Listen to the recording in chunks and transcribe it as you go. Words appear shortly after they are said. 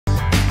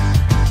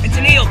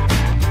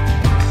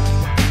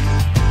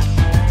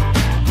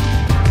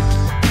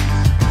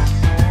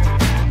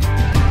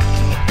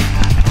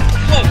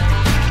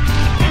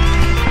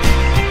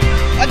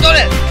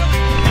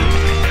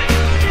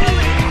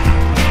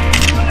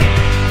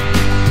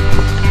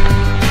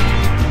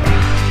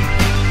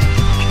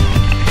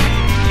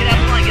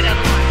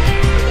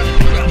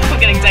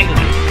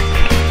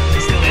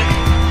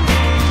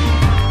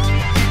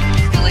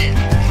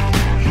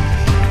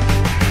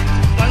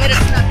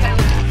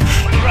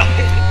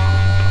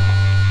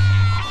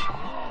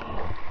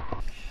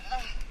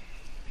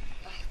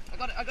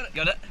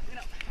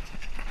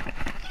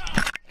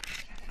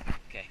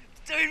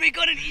we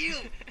got an eel!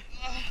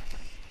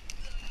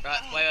 Right,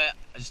 wait,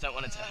 I just don't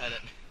want it to hurt it.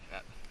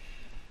 Right.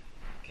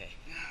 Okay.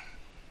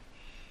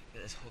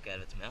 Get this hook out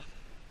of its mouth.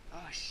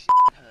 Oh shit,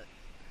 it hurt.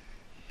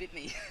 It bit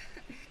me.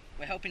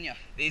 We're helping you.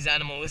 These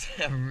animals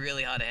are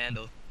really hard to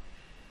handle.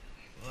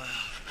 Wow.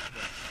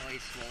 Oh, he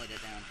swallowed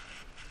it down.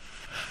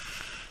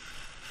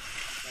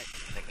 Wait.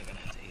 I think I'm gonna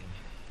have to eat him.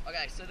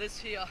 Okay, so this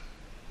here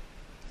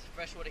is a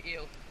freshwater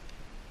eel.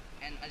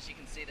 And as you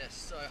can see, they're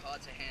so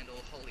hard to handle.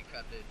 Holy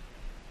crap, dude.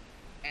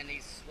 And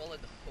he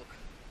swallowed the hook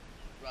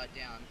right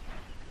down.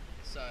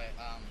 So,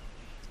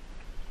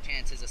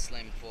 chances are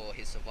slim for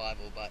his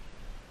survival, but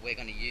we're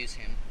going to use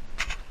him.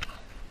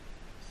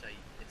 So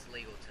it's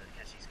legal to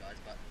catch these guys,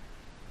 but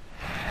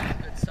it's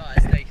a good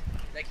size.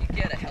 They can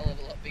get a hell of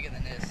a lot bigger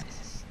than this.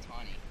 This is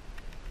tiny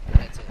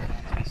compared to the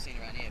ones we've seen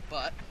around here.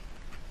 But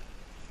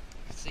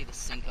you can see the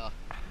sinker.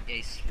 Yeah,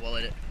 he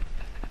swallowed it.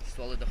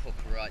 Swallowed the hook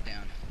right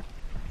down.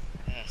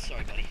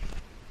 Sorry, buddy.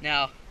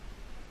 Now,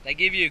 they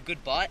give you a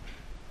good bite.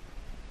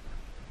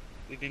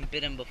 We've been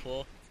bitten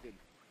before. It's good.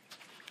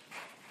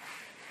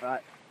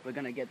 Right, we're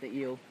gonna get the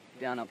eel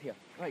down up here.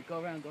 Right,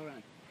 go around, go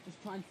around.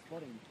 Just try and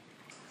spot him.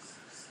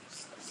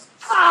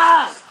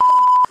 Ah!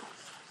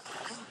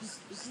 Oh, he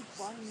keeps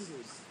biting me,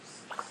 dude.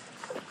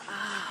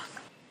 Ah!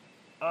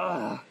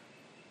 Ah!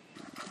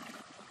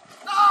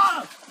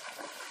 Ah!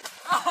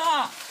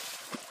 Ah!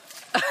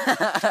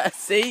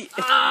 See?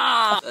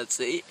 Ah! Let's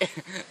see.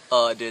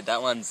 Oh, dude,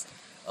 that one's...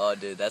 Oh,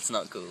 dude, that's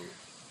not cool.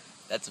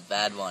 That's a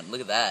bad one.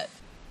 Look at that.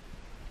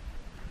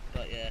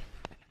 But, yeah.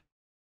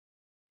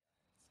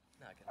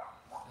 No,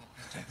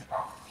 okay.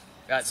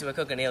 Right, so we're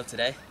cooking eel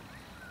today.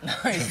 No,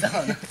 he's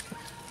done.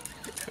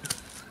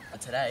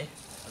 Today,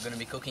 we're going to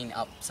be cooking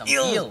up some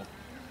Eel. eel.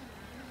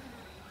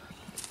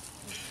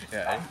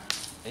 Yeah,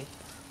 eh?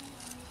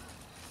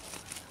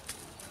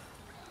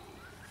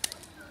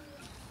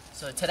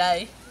 So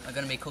today, we're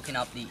going to be cooking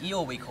up the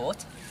eel we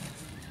caught.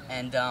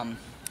 And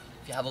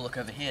if you have a look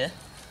over here,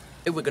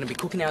 we're going to be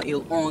cooking our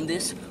eel on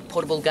this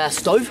portable gas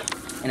stove.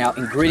 And our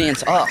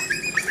ingredients are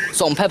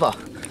salt and pepper,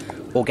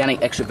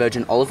 organic extra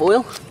virgin olive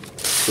oil.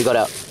 We got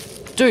our...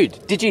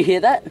 Dude, did you hear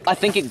that? I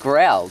think it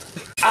growled.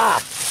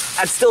 Ah!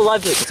 I'd still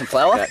love it. Some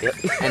flour. Yeah, yep.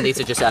 And these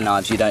are just our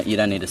knives. You don't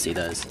need to see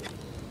those.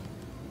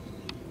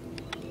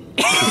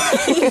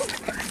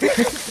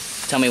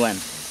 Tell me when.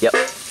 Yep.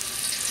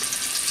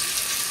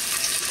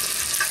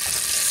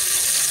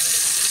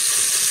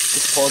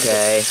 Just pause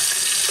Okay. it.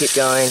 Keep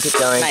going, keep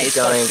going, Mate, keep it's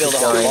got to going, fill keep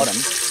the whole going. bottom.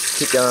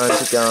 Keep going,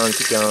 keep going,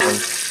 keep going.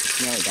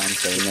 It's nearly done,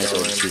 so you may as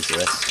well just use the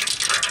rest.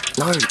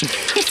 No,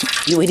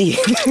 you idiot.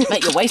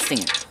 Mate, you're wasting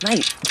it.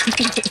 Mate.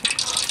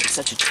 You're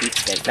such a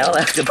cheapskate. Now I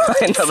have to buy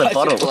another Such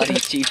bottle. a bloody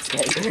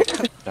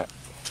cheapskate. Right.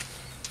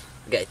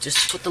 Okay,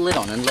 just put the lid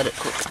on and let it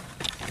cook.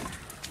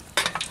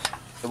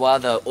 While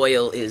the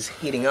oil is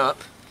heating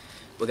up,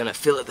 we're gonna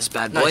fill this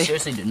bad boy. No,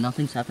 seriously, dude,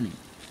 nothing's happening.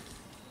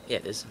 Yeah,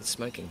 it is. It's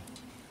smoking.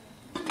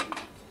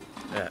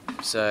 Alright,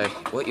 so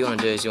what you want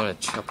to do is you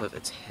want to chop up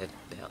its head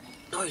out.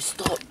 No,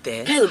 stop.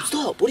 There. Caleb,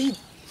 stop. What are you...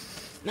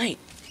 Mate,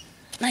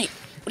 what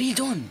are you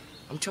doing?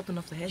 I'm chopping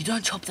off the head. You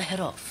don't chop the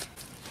head off.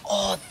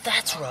 Oh,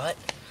 that's right.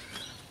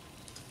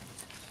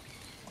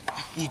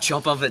 You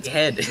chop off its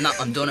head. No,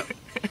 I'm doing it.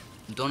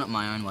 I'm doing it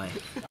my own way.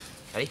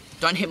 Ready?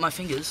 Don't hit my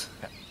fingers.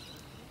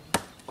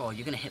 Oh,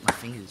 you're gonna hit my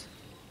fingers.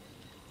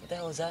 What the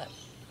hell is that?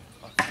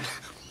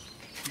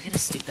 You get a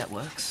stick that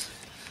works.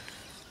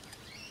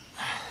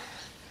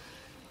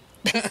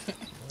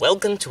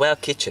 Welcome to our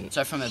kitchen.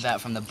 So from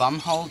the bum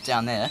hole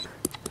down there,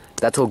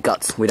 that's all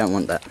guts. We don't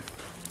want that.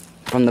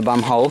 From the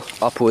bum hole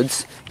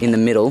upwards, in the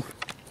middle.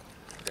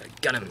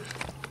 Got him.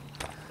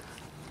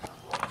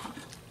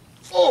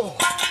 Oh!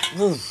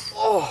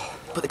 Oh!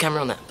 Put the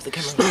camera on that. Put the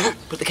camera on it.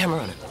 Put the camera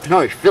on it.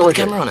 No, fill it. Put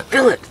the camera on it.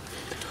 Fill it.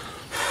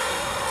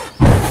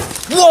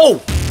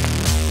 Whoa!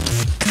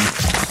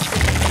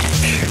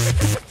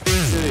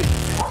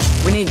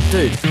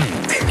 Dude,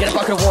 get a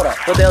bucket of water.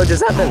 What the hell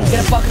just happened?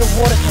 Get a bucket of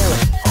water, Caleb.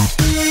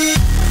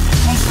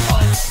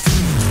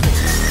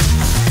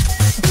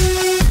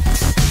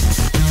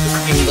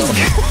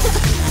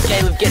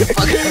 Caleb, get a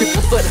bucket of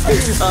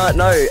water.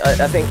 No,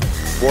 I think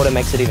water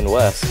makes it even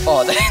worse.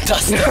 Oh, that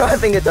doesn't. I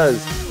think it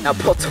does. Our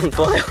pot's on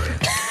fire.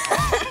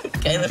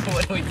 Caleb,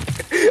 what do we do?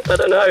 I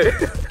don't know.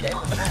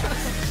 Caleb.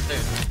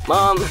 Dude.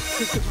 Mom!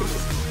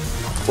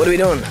 What are we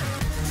doing?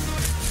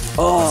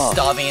 Oh!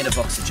 Starving it of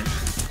oxygen.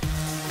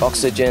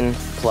 Oxygen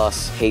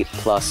plus heat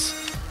plus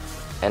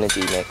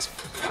energy mix.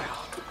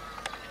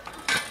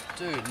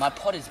 Dude, my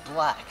pot is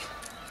black.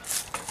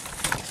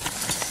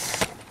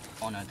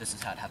 Oh no, this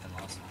is how it happened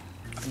last.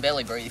 I can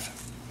barely breathe.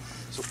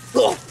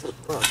 Oh.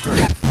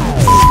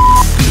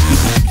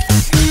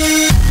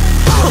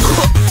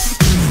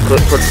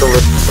 Put the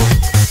lid.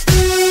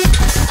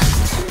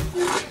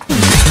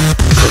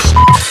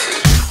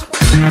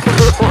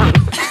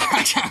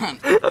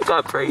 I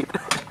can't breathe.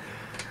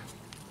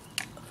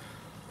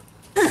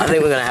 I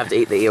think we're gonna have to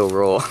eat the eel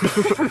raw.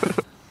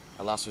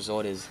 Our last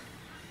resort is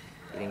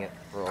eating it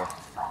raw.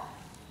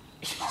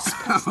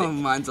 Oh,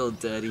 mine's all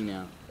dirty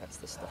now. That's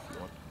the stuff you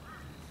want.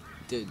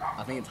 Dude,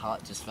 I think its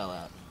heart just fell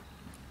out.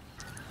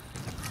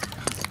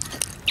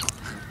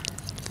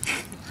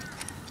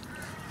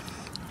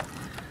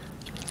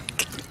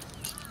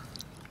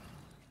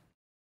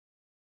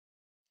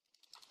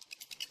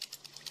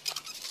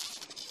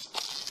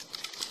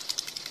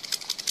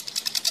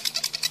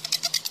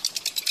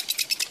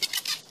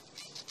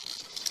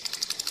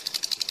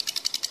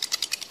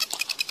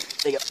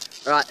 There you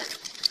go. Right.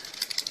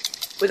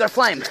 We got a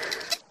flame.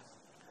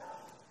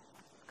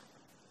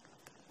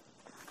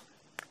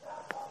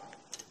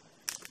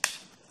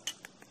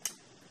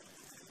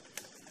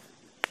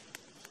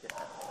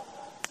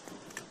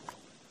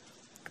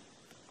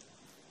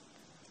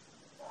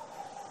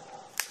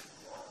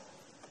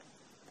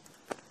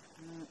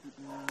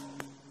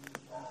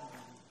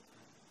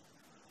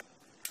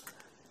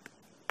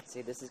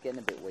 See, this is getting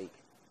a bit weak.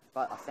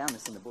 But I found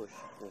this in the bush.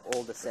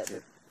 All the set.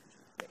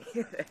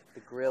 The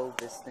grill,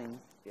 this thing,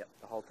 yep,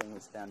 the whole thing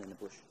was found in the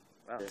bush.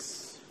 Wow.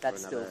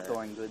 That's still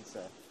thawing good, so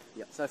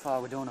yep. So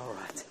far we're doing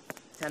alright.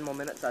 10 more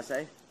minutes, I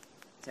say.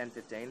 10,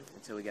 15,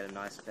 until we get a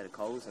nice bed of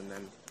coals, and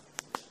then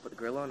put the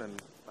grill on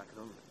and whack it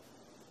on.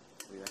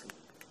 What do you reckon?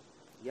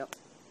 Yep.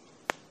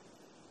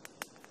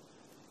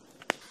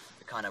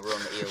 We kind of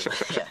ruined the eel.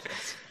 Yeah.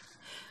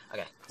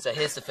 Okay, so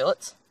here's the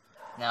fillets.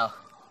 Now,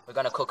 we're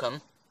going to cook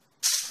them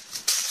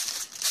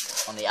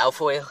on the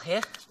alfoil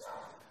here.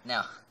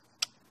 Now,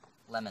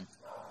 lemon.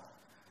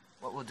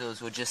 What we'll do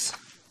is we'll just...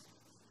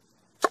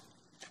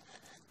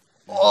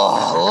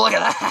 Oh, look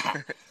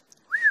at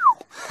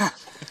that!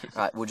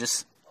 Right, we'll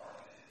just...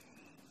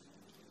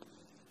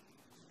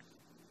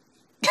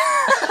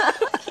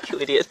 You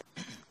idiot.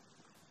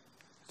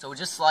 So we'll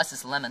just slice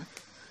this lemon.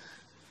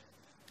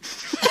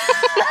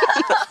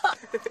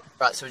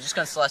 Right, so we're just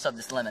going to slice up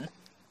this lemon.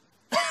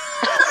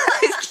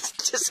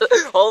 Just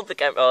hold the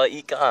camera. Oh,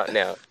 you can't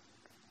now.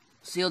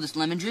 See all this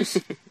lemon juice?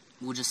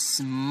 We'll just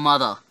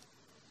smother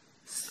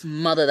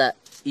that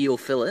eel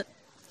fillet.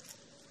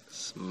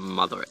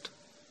 Smother it.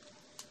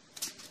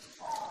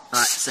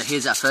 Alright, so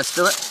here's our first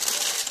fillet.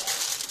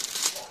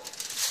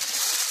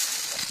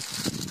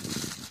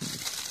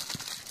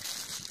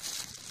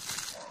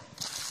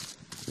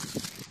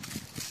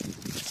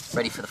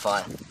 Ready for the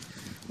fire.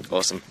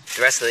 Awesome.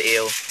 The rest of the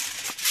eel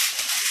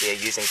we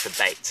are using for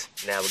bait.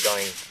 Now we're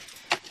going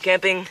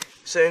camping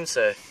soon,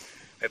 so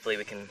hopefully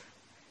we can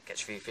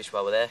catch a few fish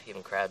while we're there,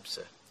 even crabs,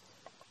 so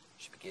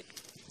should be good.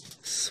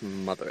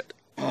 Smother it.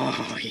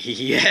 Oh,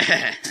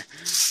 yeah!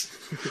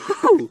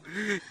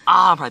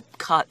 Ah, my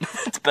cut.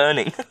 It's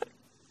burning.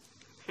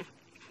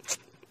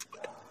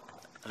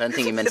 I don't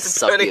think you meant to It's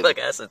suck burning you. like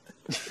acid.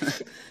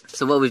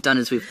 So what we've done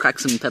is we've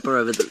cracked some pepper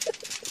over the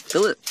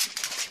fillet.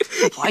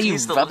 Why are you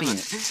rubbing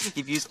it?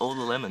 You've used all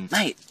the lemon.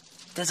 Mate,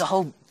 there's a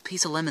whole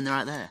piece of lemon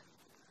right there.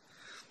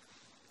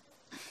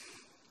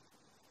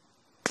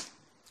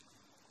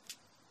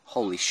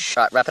 Holy shit.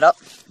 Right, wrap it up,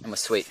 and we're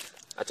sweet.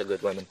 That's a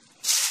good lemon.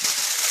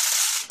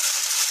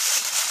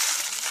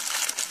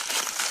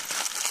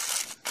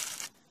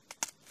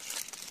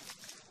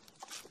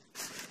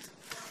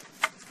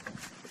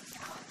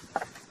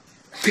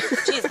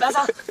 Cheers,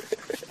 Bazza!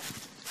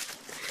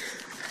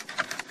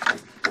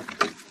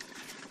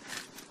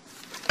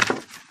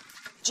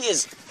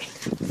 Cheers!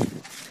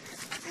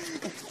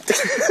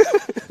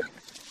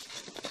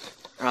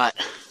 Right,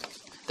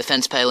 the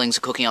fence palings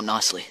are cooking up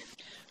nicely.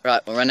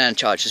 Right, we'll run out of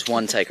charge. Just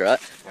one take, right?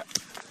 Yep.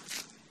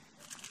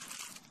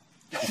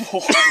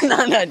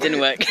 No, it didn't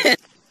work.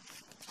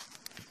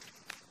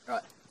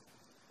 Right,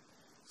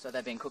 so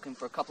they've been cooking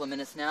for a couple of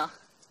minutes now,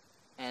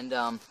 and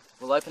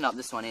we'll open up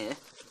this one here.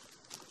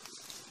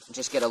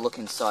 Just get a look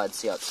inside,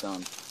 see how it's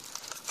going.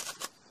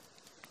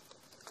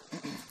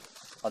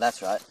 Oh,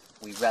 that's right.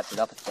 We wrapped it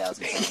up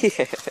 1,000 times.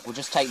 Yeah. We'll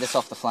just take this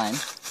off the flame.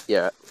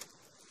 Yeah.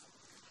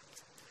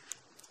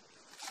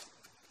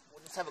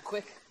 We'll just have a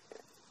quick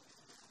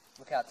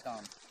look how it's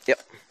going. Yep.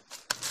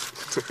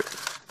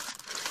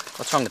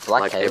 What's wrong with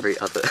black Like Caleb? every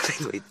other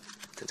thing we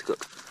tend to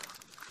cook.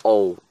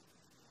 Oh.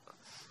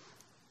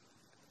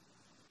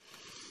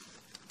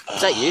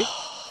 Is that you?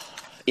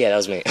 Yeah, that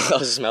was me. I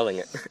was smelling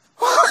it.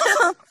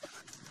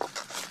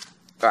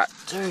 Right,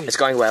 Dude. it's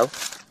going well.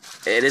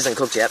 It isn't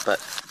cooked yet, but...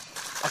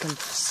 I can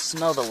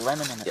smell the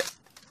lemon in it. Yep.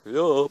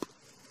 Yup.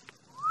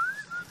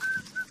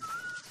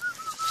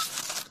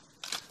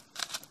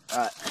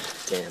 Alright.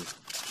 Damn.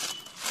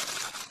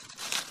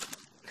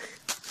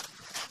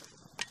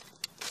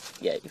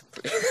 Yeah.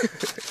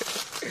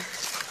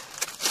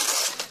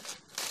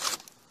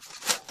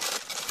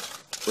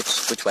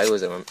 Which way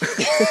was it on?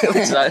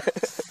 Which side?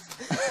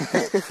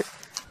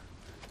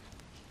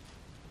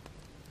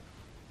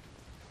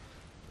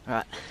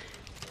 Alright.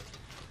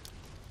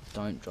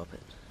 Don't drop it.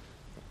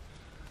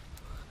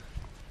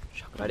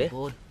 Chuck it Right on here?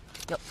 board.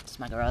 Yep,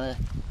 smack it right there.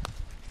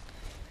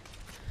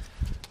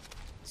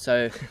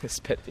 So, This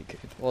better be good.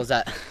 what was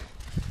that?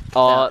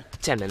 Oh,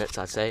 10 minutes,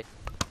 I'd say.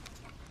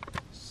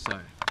 So,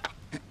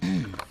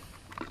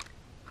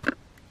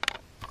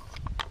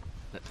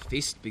 let the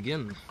feast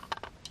begin.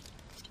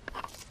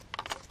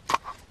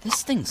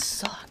 This thing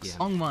sucks. Yeah.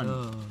 Long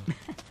one.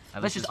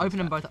 Let's just open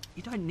them both up.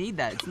 You don't need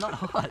that. It's not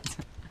hot.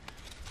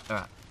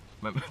 Alright.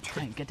 Moment of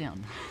truth. Hey, get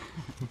down.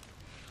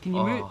 Can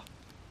you move?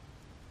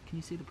 Can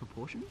you see the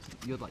proportions?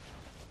 You're like...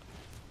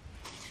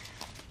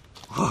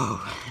 Whoa.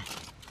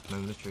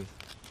 Moment of truth.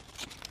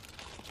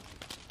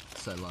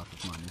 So laugh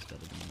if mine is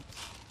better than yours.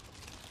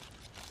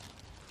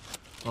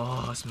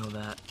 Oh, I smell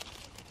that.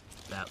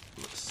 That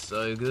looks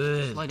so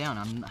good. Slow down,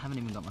 I haven't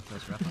even got my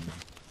first wrap on them.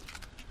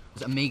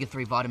 Those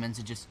omega-3 vitamins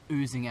are just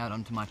oozing out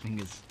onto my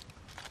fingers.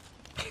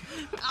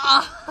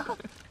 Ah!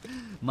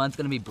 Mine's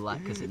gonna be black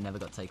because it never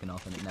got taken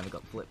off and it never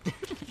got flipped.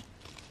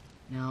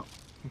 Now,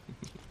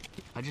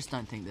 I just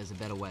don't think there's a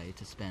better way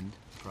to spend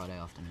Friday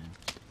afternoon.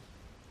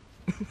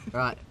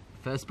 Right,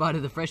 first bite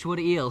of the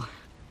freshwater eel.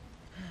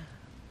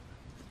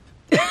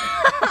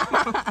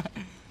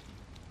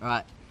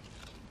 Right.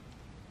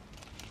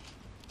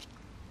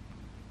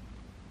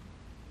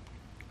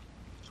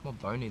 It's more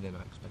bony than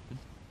I expected.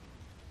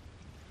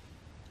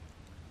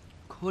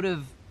 Could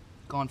have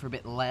gone for a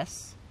bit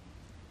less.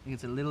 I think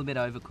it's a little bit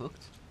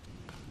overcooked.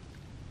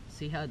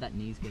 See how that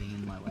knee's getting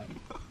in my way?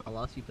 I'll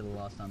ask you for the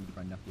last time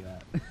before I knock you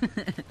out.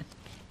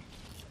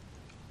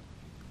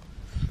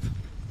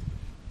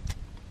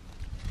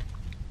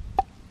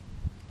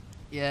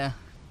 Yeah.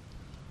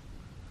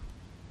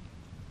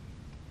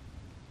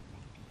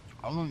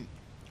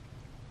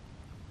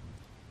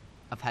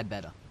 I've had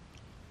better.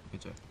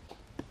 Good job.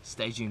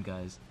 Stay tuned,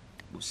 guys.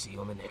 We'll see you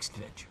on the next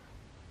adventure.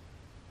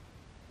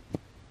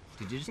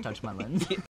 Did you just touch my lens?